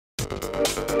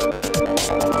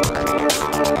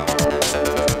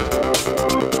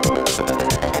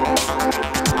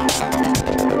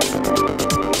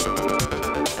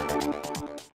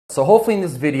So hopefully in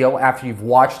this video, after you've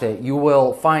watched it, you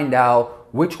will find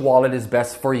out which wallet is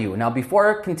best for you. Now,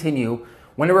 before I continue,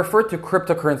 when I refer to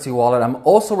cryptocurrency wallet, I'm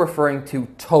also referring to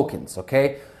tokens,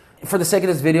 okay? For the sake of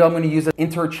this video, I'm going to use an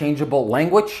interchangeable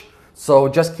language, so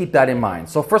just keep that in mind.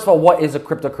 So first of all, what is a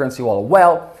cryptocurrency wallet?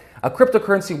 Well, a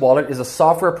cryptocurrency wallet is a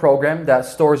software program that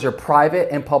stores your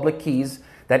private and public keys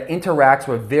that interacts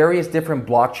with various different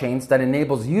blockchains that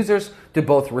enables users to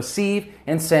both receive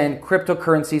and send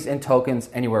cryptocurrencies and tokens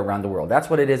anywhere around the world. That's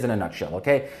what it is in a nutshell,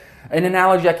 okay? An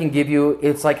analogy I can give you,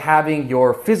 it's like having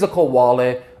your physical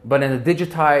wallet, but in a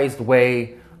digitized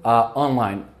way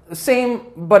online. Same,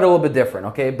 but a little bit different,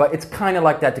 okay? But it's kind of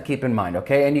like that to keep in mind,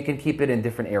 okay? And you can keep it in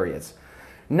different areas.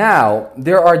 Now,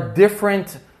 there are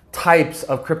different types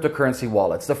of cryptocurrency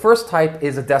wallets. The first type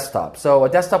is a desktop. So a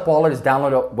desktop wallet is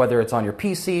downloaded whether it's on your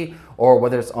PC or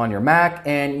whether it's on your Mac,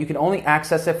 and you can only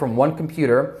access it from one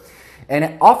computer, and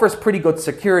it offers pretty good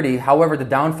security. However, the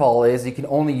downfall is you can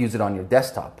only use it on your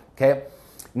desktop, okay?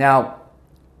 Now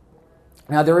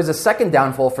there is a second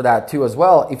downfall for that too as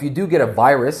well. If you do get a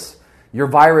virus, your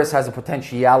virus has a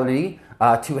potentiality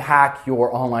to hack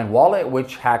your online wallet,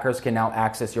 which hackers can now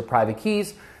access your private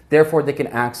keys. Therefore, they can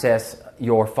access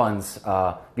your funds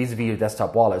vis-a-vis your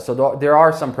desktop wallet. So there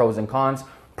are some pros and cons.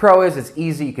 Pro is it's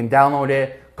easy, you can download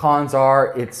it. Cons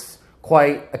are it's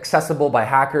quite accessible by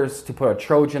hackers to put a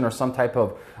Trojan or some type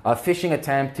of phishing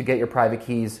attempt to get your private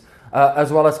keys.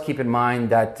 As well as keep in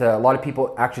mind that a lot of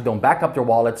people actually don't back up their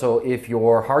wallet. So if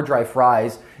your hard drive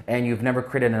fries and you've never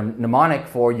created a mnemonic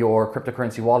for your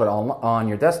cryptocurrency wallet on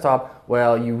your desktop,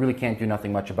 well, you really can't do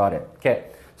nothing much about it. Okay,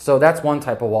 so that's one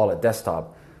type of wallet,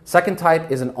 desktop. Second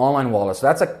type is an online wallet. So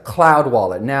that's a cloud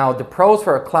wallet. Now, the pros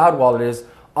for a cloud wallet is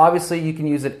obviously you can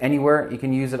use it anywhere. You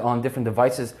can use it on different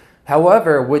devices.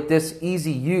 However, with this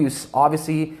easy use,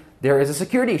 obviously there is a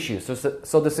security issue.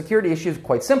 So the security issue is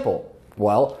quite simple.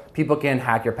 Well, people can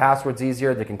hack your passwords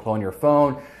easier. They can clone your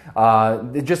phone.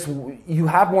 You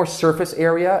have more surface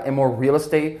area and more real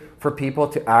estate for people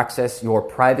to access your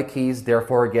private keys,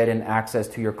 therefore getting access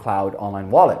to your cloud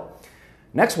online wallet.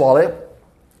 Next wallet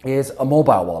is a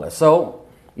mobile wallet. So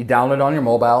you download it on your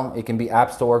mobile. It can be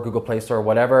App Store, Google Play Store,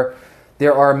 whatever.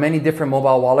 There are many different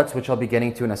mobile wallets, which I'll be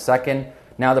getting to in a second.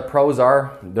 Now the pros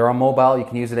are, they're on mobile. You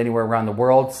can use it anywhere around the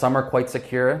world. Some are quite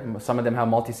secure. Some of them have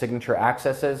multi-signature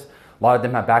accesses. A lot of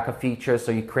them have backup features,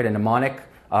 so you create a mnemonic.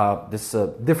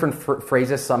 Different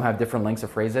phrases, some have different lengths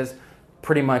of phrases.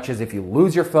 Pretty much as if you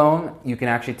lose your phone, you can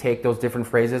actually take those different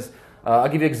phrases. I'll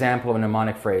give you an example of a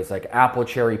mnemonic phrase like apple,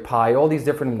 cherry, pie, all these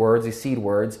different words, these seed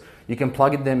words. You can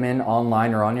plug them in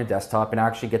online or on your desktop and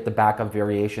actually get the backup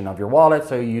variation of your wallet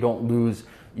so you don't lose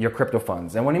your crypto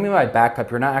funds. And what I mean by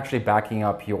backup, you're not actually backing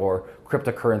up your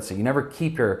cryptocurrency. You never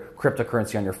keep your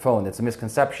cryptocurrency on your phone. That's a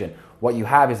misconception. What you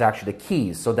have is actually the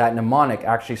keys. So that mnemonic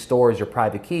actually stores your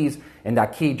private keys, and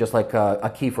that key, just like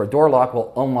a key for a door lock,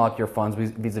 will unlock your funds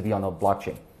vis-a-vis on the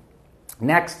blockchain.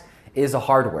 Next is a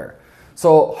hardware.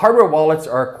 So hardware wallets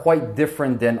are quite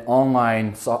different than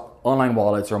online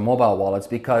wallets or mobile wallets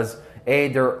because A,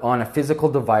 they're on a physical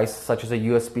device such as a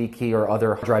USB key or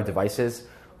other drive devices.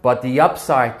 But the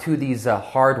upside to these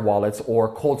hard wallets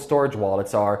or cold storage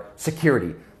wallets are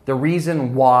security. The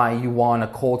reason why you want a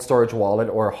cold storage wallet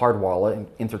or a hard wallet,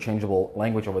 interchangeable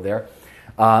language over there,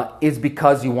 is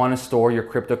because you want to store your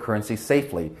cryptocurrency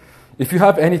safely. If you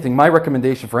have anything, my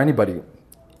recommendation for anybody,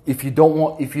 if you don't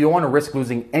want to risk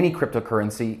losing any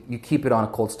cryptocurrency, you keep it on a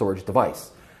cold storage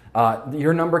device.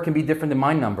 Your number can be different than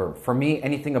my number. For me,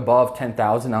 anything above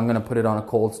 10,000, I'm going to put it on a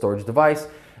cold storage device.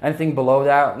 Anything below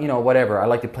that, whatever. I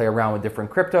like to play around with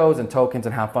different cryptos and tokens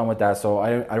and have fun with that, so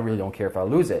I really don't care if I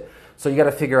lose it. So you got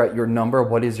to figure out your number.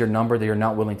 What is your number that you're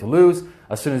not willing to lose?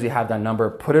 As soon as you have that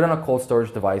number, put it on a cold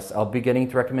storage device. I'll be getting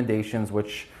to recommendations,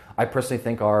 which I personally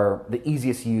think are the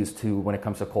easiest use to when it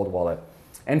comes to cold wallet.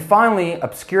 And finally,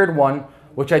 obscured one,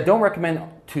 which I don't recommend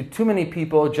to too many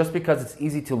people just because it's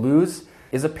easy to lose,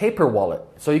 is a paper wallet.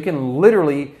 So you can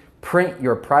literally print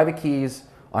your private keys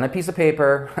on a piece of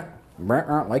paper,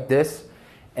 like this,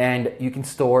 and you can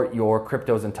store your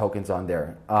cryptos and tokens on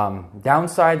there.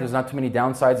 Downside, there's not too many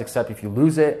downsides except if you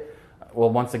lose it.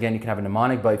 Well, once again, you can have a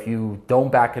mnemonic, but if you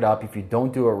don't back it up, if you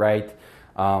don't do it right,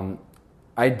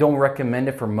 I don't recommend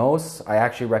it for most. I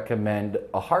actually recommend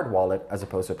a hard wallet as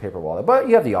opposed to a paper wallet, but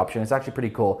you have the option. It's actually pretty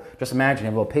cool. Just imagine a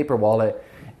little paper wallet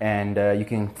and you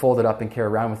can fold it up and carry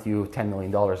around with you $10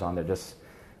 million on there.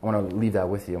 I want to leave that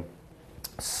with you.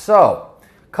 So,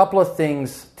 Couple of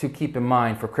things to keep in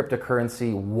mind for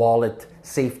cryptocurrency wallet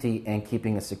safety and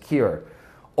keeping it secure.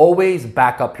 Always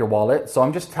back up your wallet. So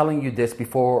I'm just telling you this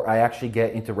before I actually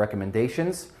get into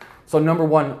recommendations. So number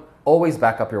one, always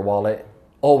back up your wallet.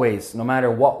 Always, no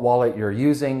matter what wallet you're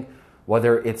using,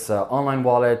 whether it's an online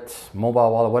wallet,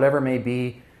 mobile wallet, whatever it may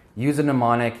be, use a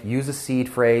mnemonic, use a seed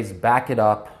phrase, back it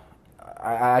up.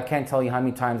 I can't tell you how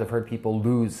many times I've heard people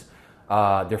lose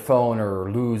their phone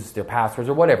or lose their passwords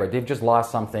or whatever. They've just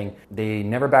lost something. They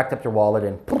never backed up their wallet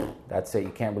and poof, that's it.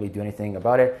 You can't really do anything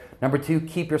about it. Number two,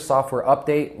 keep your software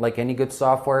update like any good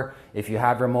software. If you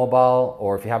have your mobile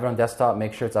or if you have it on desktop,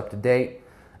 make sure it's up to date.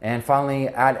 And finally,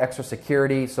 add extra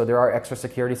security. So there are extra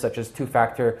security such as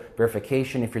two-factor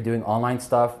verification if you're doing online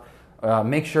stuff.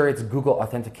 Make sure it's Google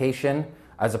authentication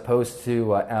as opposed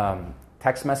to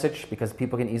text message because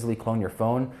people can easily clone your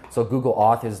phone. So Google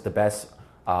Auth is the best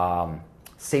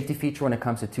safety feature when it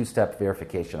comes to two-step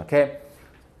verification, okay?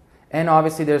 And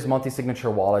obviously there's multi-signature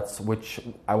wallets, which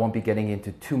I won't be getting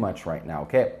into too much right now,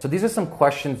 okay? So these are some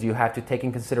questions you have to take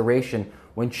in consideration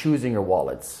when choosing your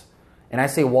wallets. And I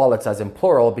say wallets as in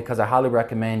plural because I highly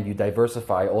recommend you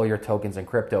diversify all your tokens and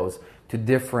cryptos to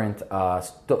different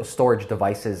storage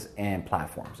devices and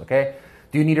platforms, okay?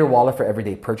 Do you need your wallet for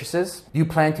everyday purchases? Do you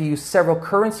plan to use several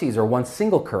currencies or one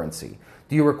single currency?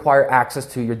 Do you require access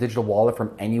to your digital wallet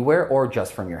from anywhere or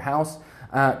just from your house?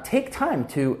 Take time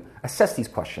to assess these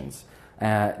questions.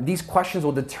 These questions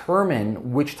will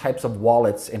determine which types of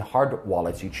wallets and hard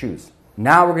wallets you choose.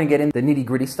 Now we're going to get into the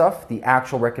nitty-gritty stuff, the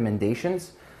actual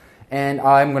recommendations, and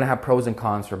I'm going to have pros and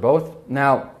cons for both.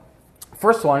 Now,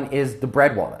 first one is the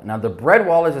Bread wallet. Now, the Bread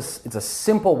wallet it's a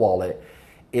simple wallet.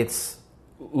 It's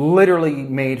literally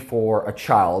made for a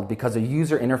child because the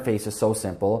user interface is so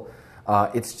simple.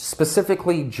 It's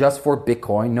specifically just for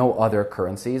Bitcoin, no other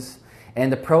currencies. And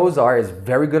the pros are it's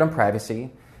very good on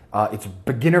privacy. It's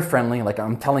beginner friendly. Like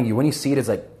I'm telling you, when you see it, it's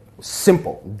like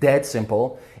simple, dead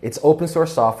simple. It's open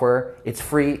source software. It's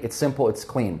free. It's simple. It's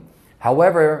clean.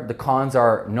 However, the cons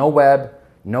are no web,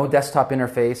 no desktop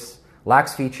interface,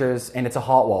 lacks features, and it's a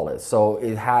hot wallet. So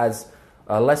it has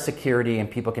less security and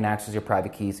people can access your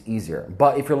private keys easier.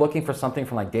 But if you're looking for something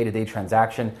from like day-to-day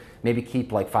transaction, maybe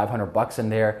keep like $500 in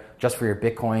there just for your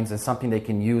Bitcoins and something they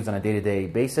can use on a day-to-day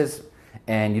basis.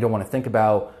 And you don't want to think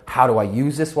about how do I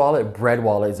use this wallet? Bread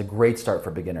wallet is a great start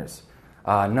for beginners.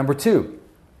 Number two,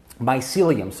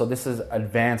 Mycelium. So this is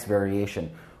advanced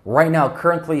variation. Right now,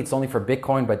 currently, it's only for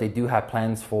Bitcoin, but they do have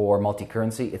plans for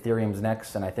multi-currency. Ethereum's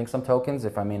next, and I think some tokens,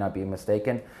 if I may not be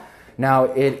mistaken. Now,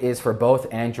 it is for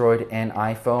both Android and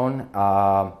iPhone.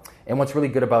 And what's really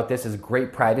good about this is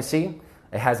great privacy.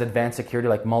 It has advanced security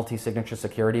like multi-signature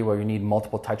security where you need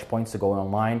multiple touch points to go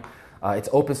online. It's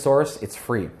open source, it's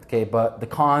free. Okay, but the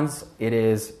cons, it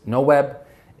is no web,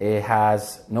 it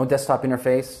has no desktop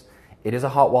interface, it is a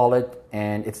hot wallet,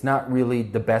 and it's not really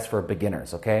the best for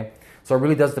beginners, okay? So it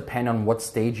really does depend on what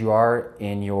stage you are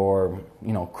in your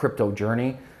crypto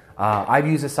journey. I've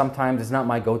used it sometimes. It's not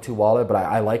my go-to wallet, but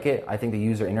I like it. I think the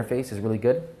user interface is really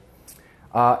good.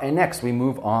 And next we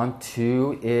move on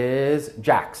to is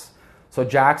Jaxx. So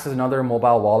Jaxx is another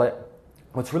mobile wallet.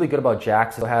 What's really good about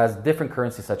Jaxx is it has different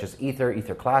currencies such as Ether,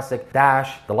 Ether Classic,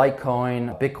 Dash, the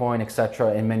Litecoin, Bitcoin,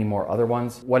 etc., and many more other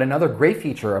ones. What another great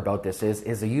feature about this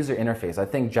is the user interface. I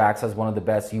think Jaxx has one of the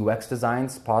best UX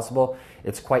designs possible.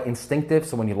 It's quite instinctive,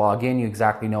 so when you log in, you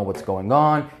exactly know what's going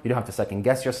on. You don't have to second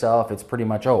guess yourself. It's pretty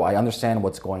much, oh, I understand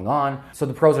what's going on. So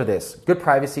the pros are this: good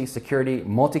privacy, security,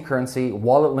 multi-currency,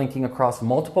 wallet linking across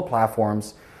multiple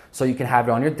platforms. So you can have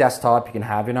it on your desktop, you can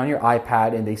have it on your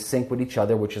iPad, and they sync with each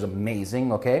other, which is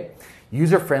amazing, okay?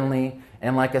 User-friendly,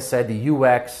 and like I said, the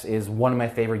UX is one of my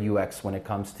favorite UX when it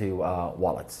comes to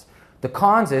wallets. The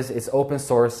cons is it's open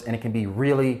source, and it can be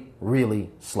really, really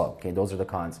slow, okay? Those are the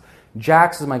cons.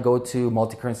 Jaxx is my go-to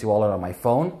multi-currency wallet on my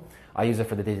phone. I use it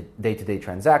for the day-to-day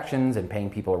transactions and paying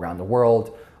people around the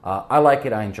world. I like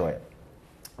it, I enjoy it.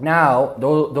 Now,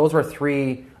 those were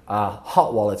three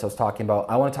hot wallets I was talking about.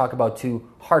 I want to talk about two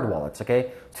hard wallets,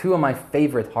 okay? Two of my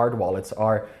favorite hard wallets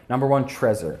are, number one,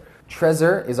 Trezor.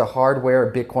 Trezor is a hardware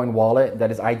Bitcoin wallet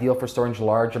that is ideal for storing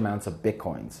large amounts of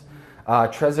Bitcoins.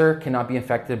 Trezor cannot be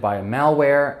infected by a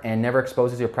malware and never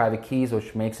exposes your private keys,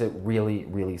 which makes it really,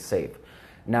 really safe.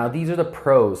 Now, these are the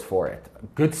pros for it.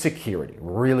 Good security,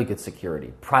 really good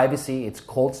security. Privacy, it's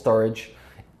cold storage.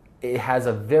 It has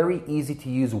a very easy to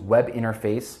use web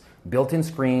interface, built-in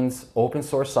screens, open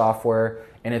source software,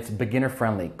 and it's beginner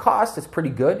friendly. Cost is pretty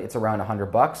good. It's around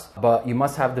 $100, but you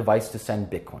must have a device to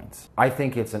send Bitcoins. I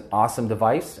think it's an awesome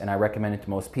device and I recommend it to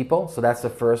most people. So that's the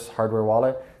first hardware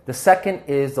wallet. The second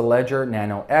is the Ledger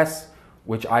Nano S,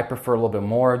 which I prefer a little bit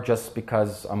more just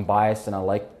because I'm biased and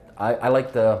I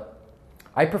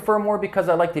prefer more because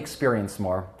I like the experience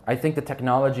more. I think the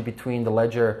technology between the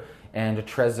Ledger and the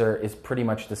Trezor is pretty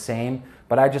much the same,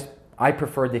 but I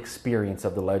prefer the experience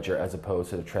of the Ledger as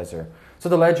opposed to the Trezor. So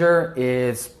the Ledger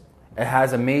it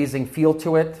has amazing feel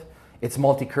to it. It's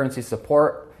multi-currency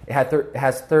support. It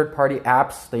has third-party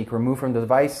apps that you can remove from the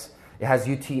device. It has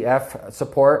UTF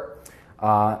support,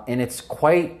 and it's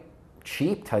quite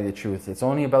cheap, tell you the truth. It's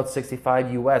only about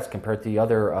 65 US compared to the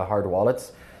other hard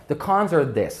wallets. The cons are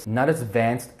this: not as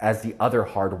advanced as the other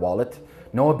hard wallet,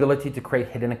 no ability to create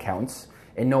hidden accounts,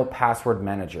 and no password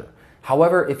manager.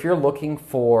 However, if you're looking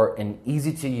for an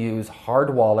easy-to-use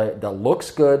hard wallet that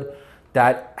looks good,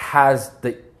 that has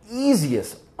the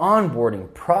easiest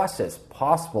onboarding process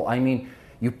possible. I mean,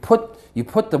 you put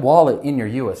the wallet in your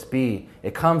USB.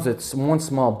 It comes with one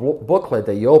small booklet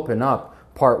that you open up.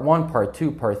 Part 1, Part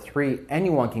 2, Part 3,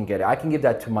 anyone can get it. I can give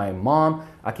that to my mom,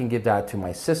 I can give that to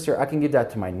my sister, I can give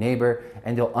that to my neighbor,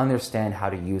 and they'll understand how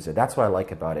to use it. That's what I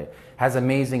like about it. It has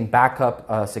amazing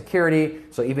backup security,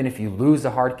 so even if you lose the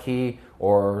hard key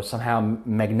or somehow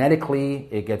magnetically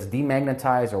it gets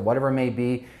demagnetized or whatever it may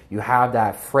be, you have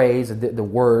that phrase, the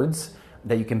words,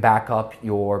 that you can back up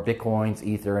your Bitcoins,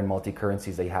 Ether, and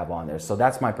multi-currencies that you have on there. So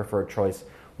that's my preferred choice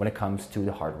when it comes to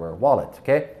the hardware wallet,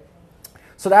 okay?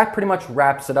 So that pretty much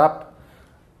wraps it up.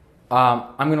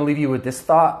 I'm going to leave you with this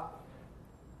thought.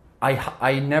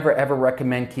 I never ever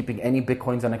recommend keeping any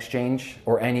Bitcoins on exchange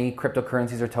or any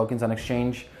cryptocurrencies or tokens on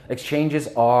exchange. Exchanges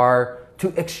are to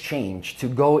exchange, to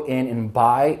go in and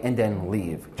buy and then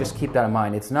leave. Just keep that in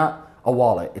mind. It's not a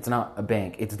wallet. It's not a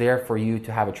bank. It's there for you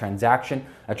to have a transaction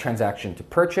to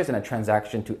purchase, and a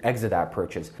transaction to exit that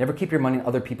purchase. Never keep your money on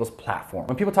other people's platform.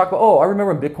 When people talk about, oh, I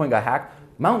remember when Bitcoin got hacked,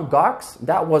 Mt. Gox,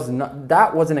 that was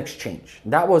an exchange.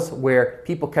 That was where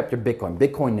people kept their Bitcoin.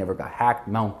 Bitcoin never got hacked.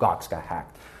 Mt. Gox got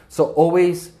hacked. So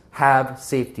always have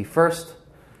safety first.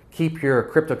 Keep your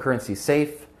cryptocurrency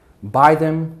safe. Buy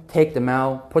them, take them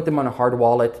out, put them on a hard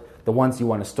wallet, the ones you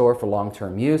want to store for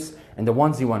long-term use, and the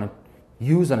ones you want to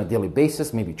use on a daily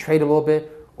basis, maybe trade a little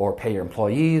bit, or pay your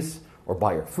employees, or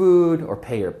buy your food, or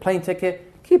pay your plane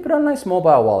ticket. Keep it on a nice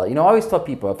mobile wallet. You know, I always tell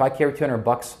people, if I carry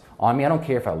 $200 on me, I don't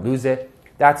care if I lose it.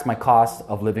 That's my cost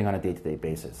of living on a day-to-day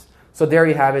basis. So there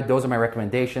you have it. Those are my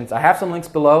recommendations. I have some links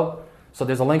below. So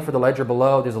there's a link for the Ledger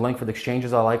below. There's a link for the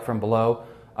exchanges I like from below.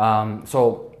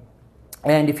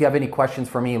 And if you have any questions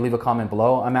for me, leave a comment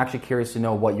below. I'm actually curious to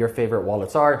know what your favorite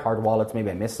wallets are, hard wallets.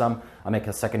 Maybe I missed some. I'll make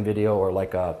a second video or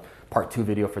like a part 2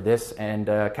 video for this. And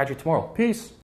catch you tomorrow. Peace.